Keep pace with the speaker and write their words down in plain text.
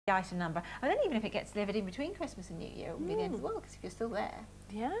item number. And then even if it gets delivered in between Christmas and New Year, it will be the end of the world, because if you're still there.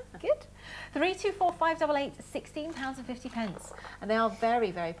 Yeah. Good. 324588, £16.50. And they are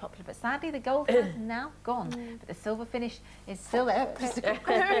very, very popular. But sadly, the gold is now gone. But the silver finish is still there.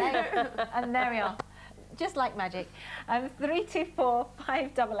 And there we are. Just like magic.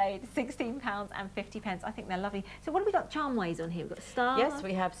 324588, £16.50. I think they're lovely. So what have we got charm-wise on here? We've got stars. Yes,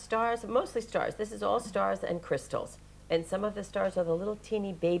 we have stars, mostly stars. This is all stars and crystals. And some of the stars are the little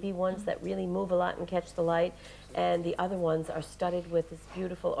teeny baby ones that really move a lot and catch the light. And the other ones are studded with this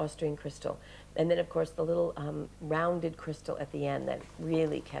beautiful Austrian crystal. And then, of course, the little rounded crystal at the end that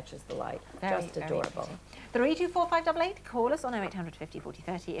really catches the light. Very, just adorable. 324588, call us on 0800 50 40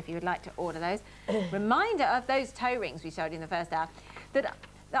 30 if you would like to order those. Reminder of those toe rings we showed in the first hour, that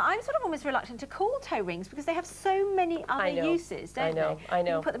I'm sort of almost reluctant to call toe rings because they have so many other uses, don't they? I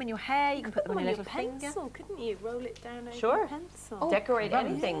know. You can put them in your hair, you can put them on your little pencil, couldn't you? Roll it down over Sure. your pencil. Oh, decorate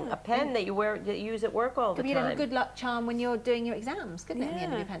anything. A pen that you wear, that you use at work all the time. Could be a good luck charm when you're doing your exams, couldn't it, at the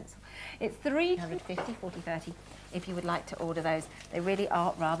end of your pencil? It's 350 40 30 if you would like to order those. They really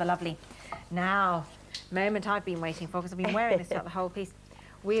are rather lovely. Now, moment I've been waiting for, because I've been wearing this throughout the whole piece.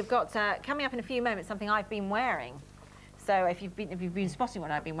 We've got, coming up in a few moments, something I've been wearing. So if you've been spotting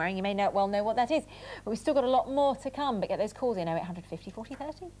what I've been wearing, you may well know what that is. But we've still got a lot more to come. But get those calls in 0800 50 40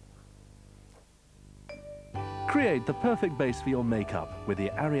 30. Create the perfect base for your makeup with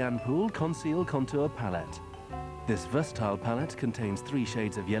the Ariane Pool Conceal Contour Palette. This versatile palette contains 3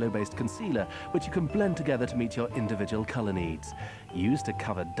 shades of yellow-based concealer, which you can blend together to meet your individual colour needs. Used to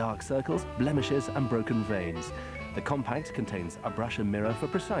cover dark circles, blemishes and broken veins. The compact contains a brush and mirror for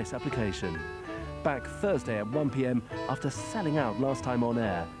precise application. Back Thursday at 1 p.m. after selling out last time on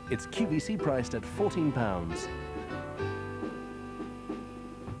air. It's QVC priced at £14.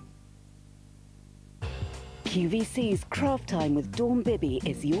 QVC's Craft Time with Dawn Bibby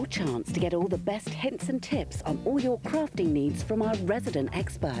is your chance to get all the best hints and tips on all your crafting needs from our resident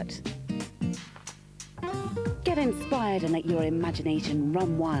expert. Get inspired and let your imagination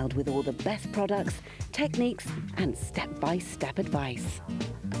run wild with all the best products, techniques and step-by-step advice.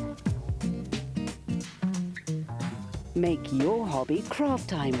 Make your hobby Craft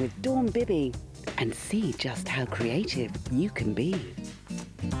Time with Dawn Bibby and see just how creative you can be.